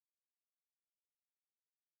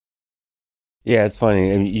Yeah, it's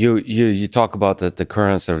funny. I mean, you talk about the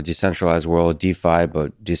current sort of decentralized world, DeFi,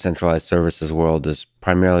 but decentralized services world is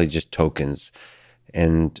primarily just tokens,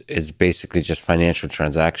 and it's basically just financial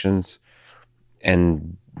transactions.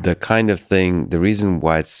 And the kind of thing, the reason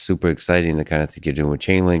why it's super exciting, the kind of thing you're doing with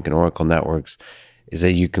Chainlink and Oracle networks, is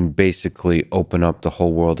that you can basically open up the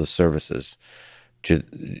whole world of services to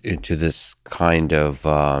this kind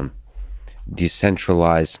of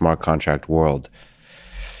decentralized smart contract world.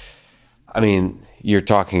 I mean, you're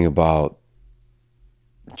talking about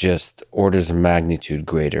just orders of magnitude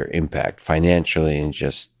greater impact financially and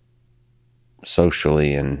just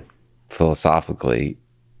socially and philosophically.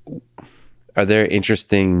 Are there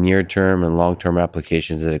interesting near-term and long-term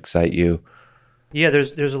applications that excite you? Yeah,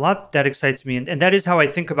 there's a lot that excites me, and that is how I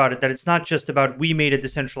think about it. That it's not just about we made a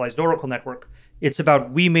decentralized Oracle network. It's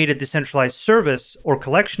about we made a decentralized service or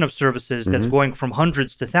collection of services that's going from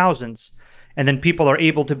hundreds to thousands, and then people are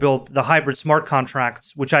able to build the hybrid smart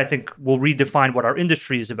contracts, which I think will redefine what our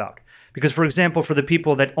industry is about. Because, for example, for the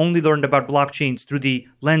people that only learned about blockchains through the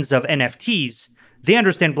lens of NFTs, they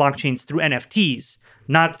understand blockchains through NFTs,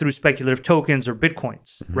 not through speculative tokens or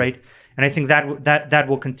bitcoins, right? And I think that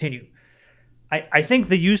will continue. I think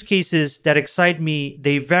the use cases that excite me,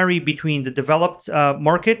 they vary between the developed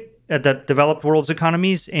market, the developed world's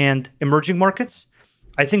economies and emerging markets.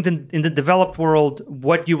 I think in the developed world,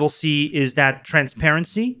 what you will see is that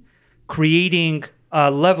transparency, creating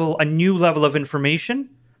a new level of information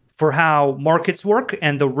for how markets work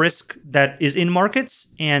and the risk that is in markets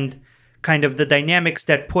and kind of the dynamics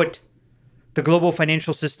that put the global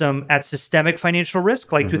financial system at systemic financial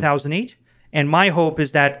risk like 2008. And my hope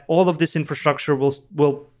is that all of this infrastructure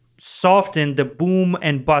will soften the boom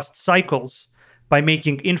and bust cycles by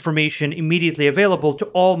making information immediately available to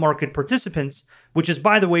all market participants, which is,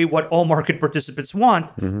 by the way, what all market participants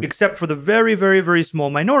want, except for the very, very, very small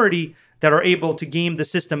minority that are able to game the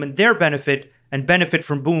system in their benefit and benefit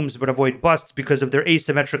from booms but avoid busts because of their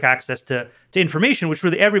asymmetric access to information, which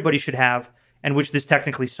really everybody should have and which this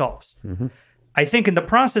technically solves. I think in the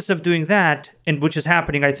process of doing that, and which is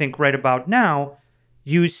happening, I think, right about now,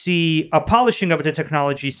 you see a polishing of the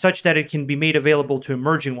technology such that it can be made available to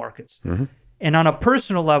emerging markets. And on a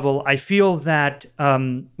personal level, I feel that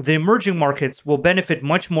the emerging markets will benefit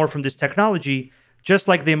much more from this technology, just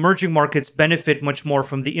like the emerging markets benefit much more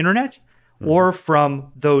from the internet or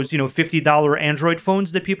from those, $50 Android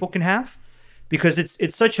phones that people can have, because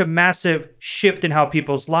it's such a massive shift in how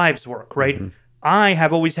people's lives work, right? I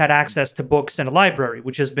have always had access to books and a library,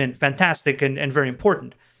 which has been fantastic and very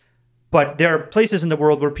important. But there are places in the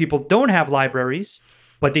world where people don't have libraries,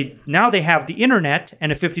 but now they have the internet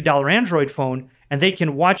and a $50 Android phone, and they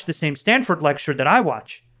can watch the same Stanford lecture that I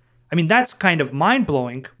watch. I mean, that's kind of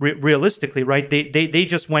mind-blowing, realistically, right? They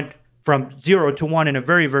just went from 0 to 1 in a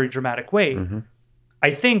very, very dramatic way.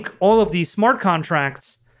 I think all of these smart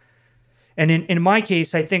contracts, and in my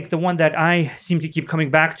case, I think the one that I seem to keep coming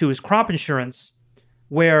back to is crop insurance,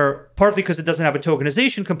 where partly because it doesn't have a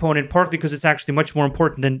tokenization component, partly because it's actually much more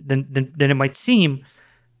important than it might seem.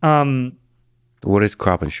 What is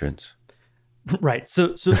crop insurance? Right.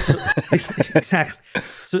 So exactly.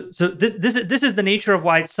 So this is the nature of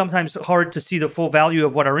why it's sometimes hard to see the full value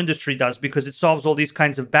of what our industry does, because it solves all these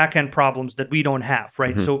kinds of back-end problems that we don't have,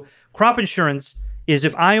 right? So crop insurance is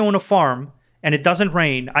if I own a farm and it doesn't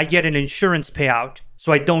rain, I get an insurance payout,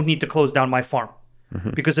 so I don't need to close down my farm.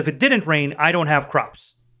 Because if it didn't rain, I don't have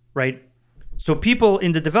crops, right? So people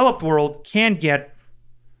in the developed world can get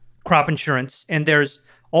crop insurance, and there's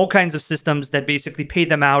all kinds of systems that basically pay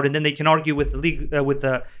them out, and then they can argue with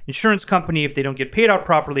the insurance company if they don't get paid out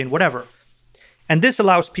properly and whatever. And this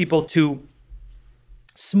allows people to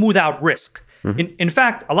smooth out risk. In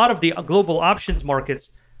fact, a lot of the global options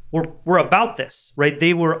markets were about this, right?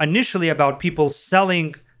 They were initially about people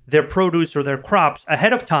selling their produce or their crops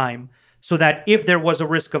ahead of time so that if there was a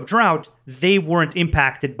risk of drought, they weren't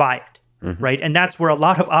impacted by it, right? And that's where a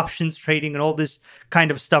lot of options trading and all this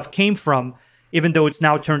kind of stuff came from, even though it's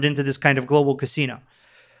now turned into this kind of global casino.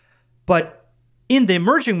 But in the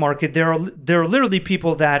emerging market, there are literally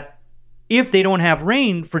people that, if they don't have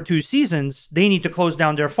rain for 2 seasons, they need to close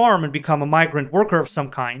down their farm and become a migrant worker of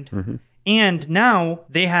some kind. And now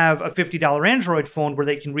they have a $50 Android phone where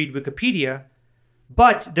they can read Wikipedia,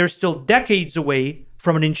 but they're still decades away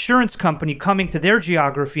from an insurance company coming to their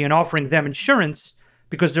geography and offering them insurance,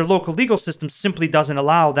 because their local legal system simply doesn't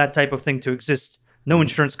allow that type of thing to exist. No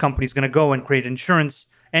insurance company is going to go and create an insurance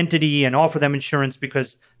entity and offer them insurance,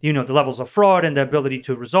 because the levels of fraud and the ability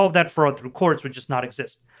to resolve that fraud through courts would just not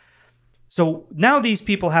exist. So now these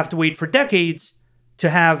people have to wait for decades to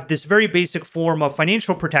have this very basic form of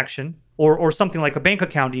financial protection, or something like a bank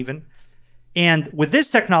account even. And with this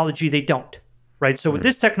technology, they don't, right? So with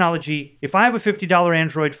this technology, if I have a $50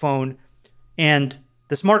 Android phone and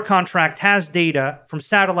the smart contract has data from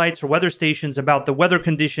satellites or weather stations about the weather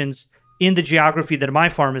conditions in the geography that my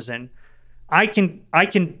farm is in, I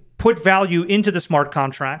can put value into the smart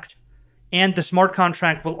contract, and the smart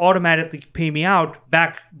contract will automatically pay me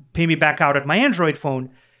back out at my Android phone.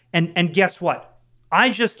 And guess what? I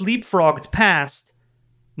just leapfrogged past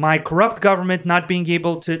my corrupt government not being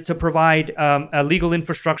able to provide a legal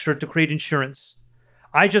infrastructure to create insurance.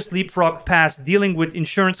 I just leapfrogged past dealing with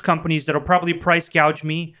insurance companies that'll probably price gouge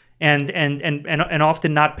me and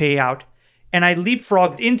often not pay out. And I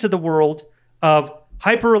leapfrogged into the world of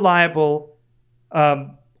hyper reliable,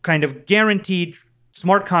 kind of guaranteed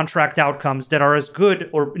smart contract outcomes that are as good,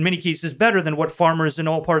 or in many cases better, than what farmers in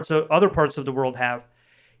other parts of the world have.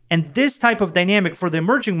 And this type of dynamic for the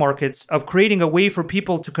emerging markets of creating a way for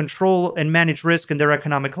people to control and manage risk in their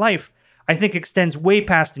economic life, I think extends way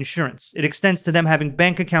past insurance. It extends to them having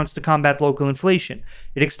bank accounts to combat local inflation.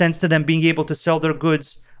 It extends to them being able to sell their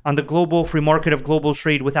goods on the global free market of global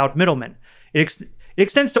trade without middlemen. It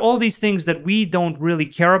extends to all these things that we don't really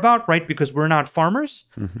care about, right? Because we're not farmers,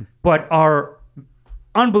 but are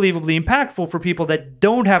unbelievably impactful for people that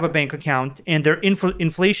don't have a bank account and their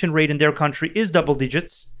inflation rate in their country is double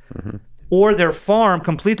digits, or their farm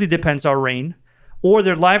completely depends on rain, or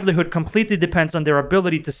their livelihood completely depends on their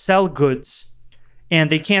ability to sell goods, and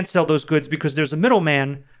they can't sell those goods because there's a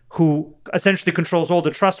middleman who essentially controls all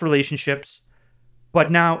the trust relationships.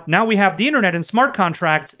 But now we have the internet and smart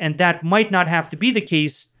contracts, and that might not have to be the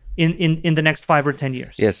case in the next 5 or 10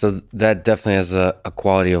 years. Yeah, so that definitely has a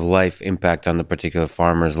quality of life impact on the particular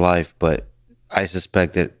farmer's life, but I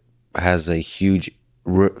suspect it has a huge,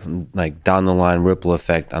 like down the line ripple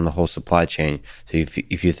effect on the whole supply chain. So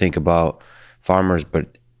if you think about farmers,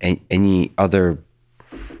 but any other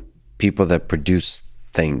people that produce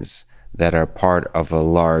things that are part of a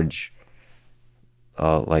large,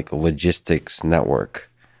 like a logistics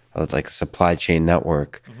network, like a supply chain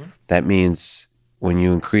network, that means when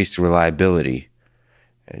you increase reliability,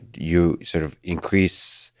 you sort of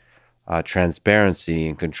increase transparency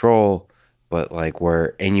and control, but like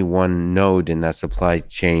where any one node in that supply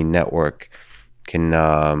chain network can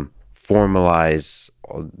formalize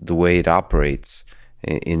the way it operates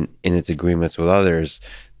in its agreements with others,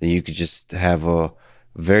 then you could just have a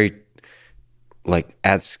very like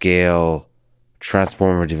at scale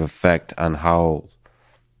transformative effect on how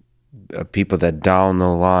people that down the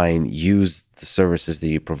line use the services that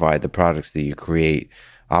you provide, the products that you create,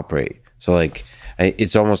 operate. So like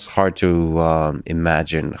it's almost hard to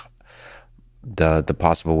imagine the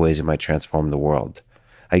possible ways it might transform the world.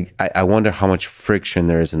 I wonder how much friction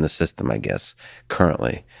there is in the system, I guess,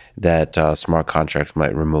 currently, that smart contracts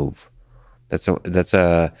might remove. That's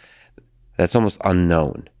almost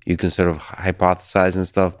unknown. You can sort of hypothesize and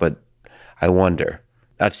stuff, but I wonder.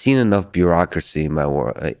 I've seen enough bureaucracy in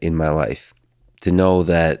my life to know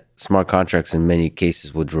that smart contracts in many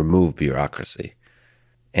cases would remove bureaucracy.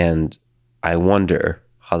 And I wonder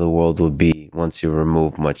how the world will be once you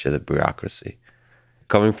remove much of the bureaucracy.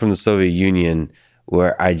 Coming from the Soviet Union,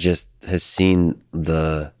 where I just have seen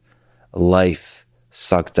the life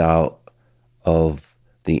sucked out of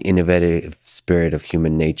the innovative spirit of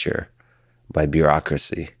human nature by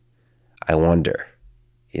bureaucracy, I wonder,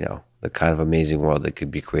 the kind of amazing world that could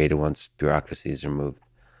be created once bureaucracy is removed.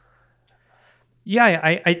 Yeah,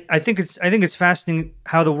 I think it's fascinating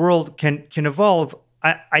how the world can evolve.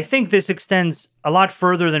 I think this extends a lot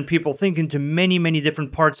further than people think into many, many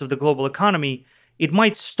different parts of the global economy. It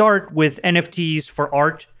might start with NFTs for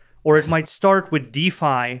art, or it might start with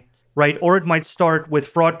DeFi, right? Or it might start with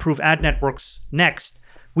fraud-proof ad networks next.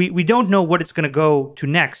 We don't know what it's going to go to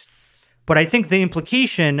next. But I think the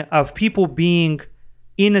implication of people being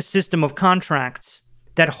in a system of contracts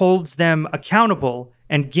that holds them accountable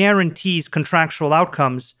and guarantees contractual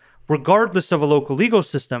outcomes, regardless of a local legal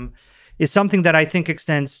system, is something that I think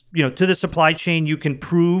extends, to the supply chain. You can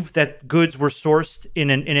prove that goods were sourced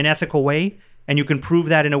in an ethical way, and you can prove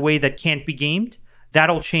that in a way that can't be gamed.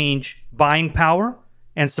 That'll change buying power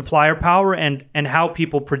and supplier power and how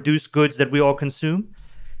people produce goods that we all consume.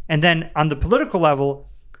 And then on the political level,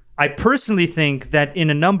 I personally think that in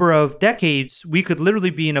a number of decades, we could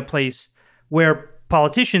literally be in a place where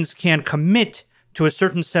politicians can commit to a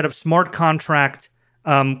certain set of smart contract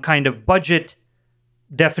kind of budget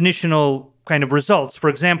definitional kind of results. For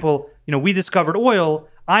example, we discovered oil.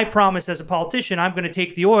 I promise as a politician, I'm going to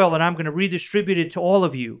take the oil and I'm going to redistribute it to all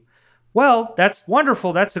of you. Well, that's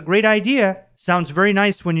wonderful. That's a great idea. Sounds very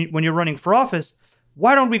nice when you're running for office.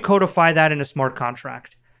 Why don't we codify that in a smart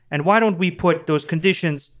contract? And why don't we put those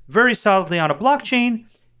conditions very solidly on a blockchain?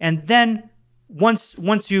 And then once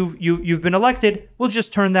you've been elected, we'll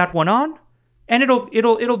just turn that one on, and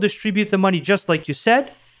it'll distribute the money just like you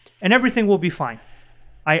said, and everything will be fine.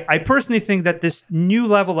 I personally think that this new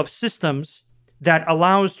level of systems that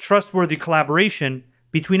allows trustworthy collaboration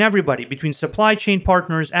between everybody, between supply chain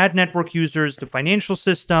partners, ad network users, the financial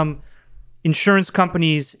system, insurance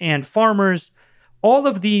companies, and farmers, all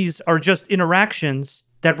of these are just interactions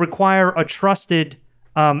that require a trusted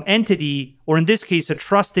entity, or in this case, a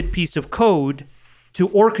trusted piece of code to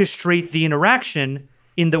orchestrate the interaction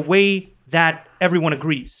in the way that everyone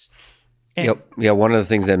agrees. Yep. Yeah, one of the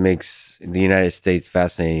things that makes the United States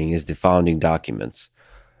fascinating is the founding documents.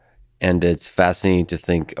 And it's fascinating to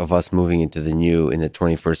think of us moving into the new in the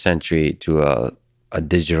 21st century to a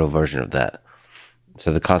digital version of that.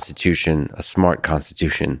 So the Constitution, a smart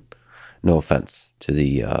Constitution, no offense to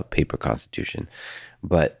the paper Constitution,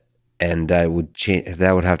 and that would change.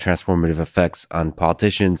 That would have transformative effects on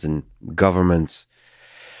politicians and governments,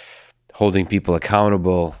 holding people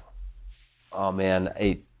accountable. Oh man,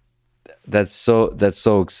 that's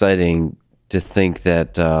so exciting to think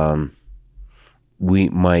that we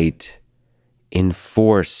might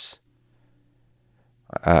enforce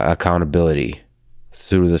accountability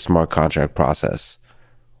through the smart contract process.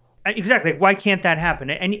 Exactly. Why can't that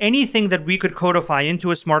happen? Anything that we could codify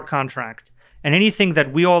into a smart contract, and anything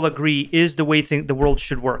that we all agree is the way the world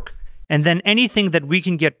should work, and then anything that we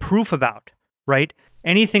can get proof about, right?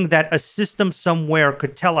 Anything that a system somewhere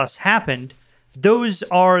could tell us happened, those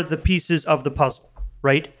are the pieces of the puzzle,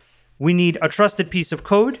 right? We need a trusted piece of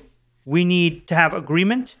code. We need to have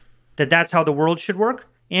agreement that that's how the world should work.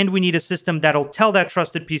 And we need a system that'll tell that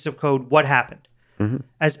trusted piece of code what happened. Mm-hmm.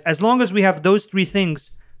 As long as we have those three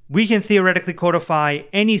things, we can theoretically codify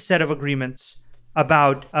any set of agreements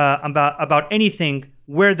about anything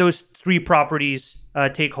where those three properties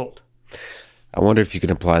take hold. I wonder if you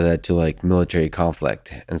can apply that to like military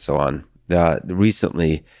conflict and so on.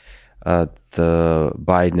 Recently, the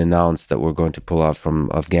Biden announced that we're going to pull out from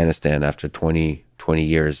Afghanistan after 20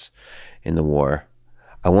 years in the war.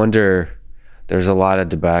 I wonder, there's a lot of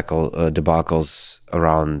debacles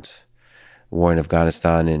around war in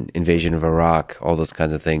Afghanistan and invasion of Iraq, all those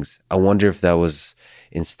kinds of things. I wonder if that was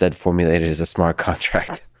instead formulated as a smart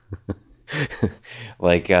contract.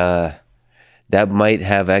 Like, that might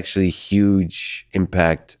have actually huge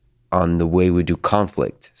impact on the way we do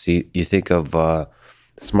conflict. So you think of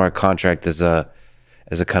smart contract as a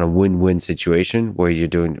kind of win-win situation where you're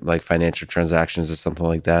doing like financial transactions or something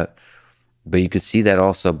like that. But you could see that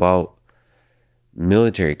also about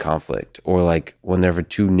military conflict, or like whenever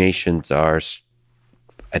two nations are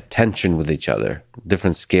at tension with each other,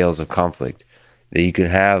 different scales of conflict, that you could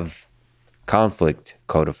have conflict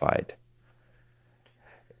codified.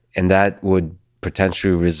 And that would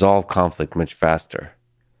potentially resolve conflict much faster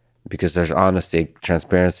because there's honesty,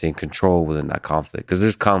 transparency, and control within that conflict, because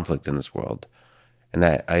there's conflict in this world. And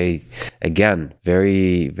I again,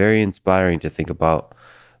 very, very inspiring to think about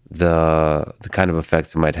the kind of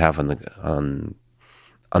effects it might have on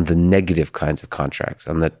the negative kinds of contracts,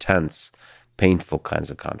 on the tense, painful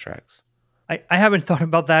kinds of contracts. I haven't thought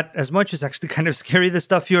about that as much. It's actually kind of scary, the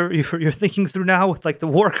stuff you're thinking through now with like the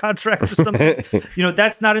war contracts or something.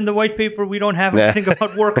 That's not in the white paper. We don't have anything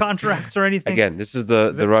about war contracts or anything. Again, this is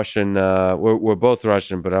the Russian. We're both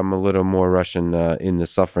Russian, but I'm a little more Russian in the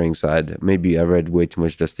suffering side. Maybe I read way too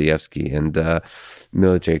much Dostoevsky and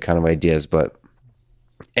military kind of ideas. But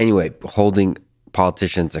anyway, holding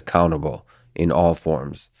politicians accountable in all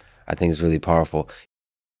forms, I think is really powerful.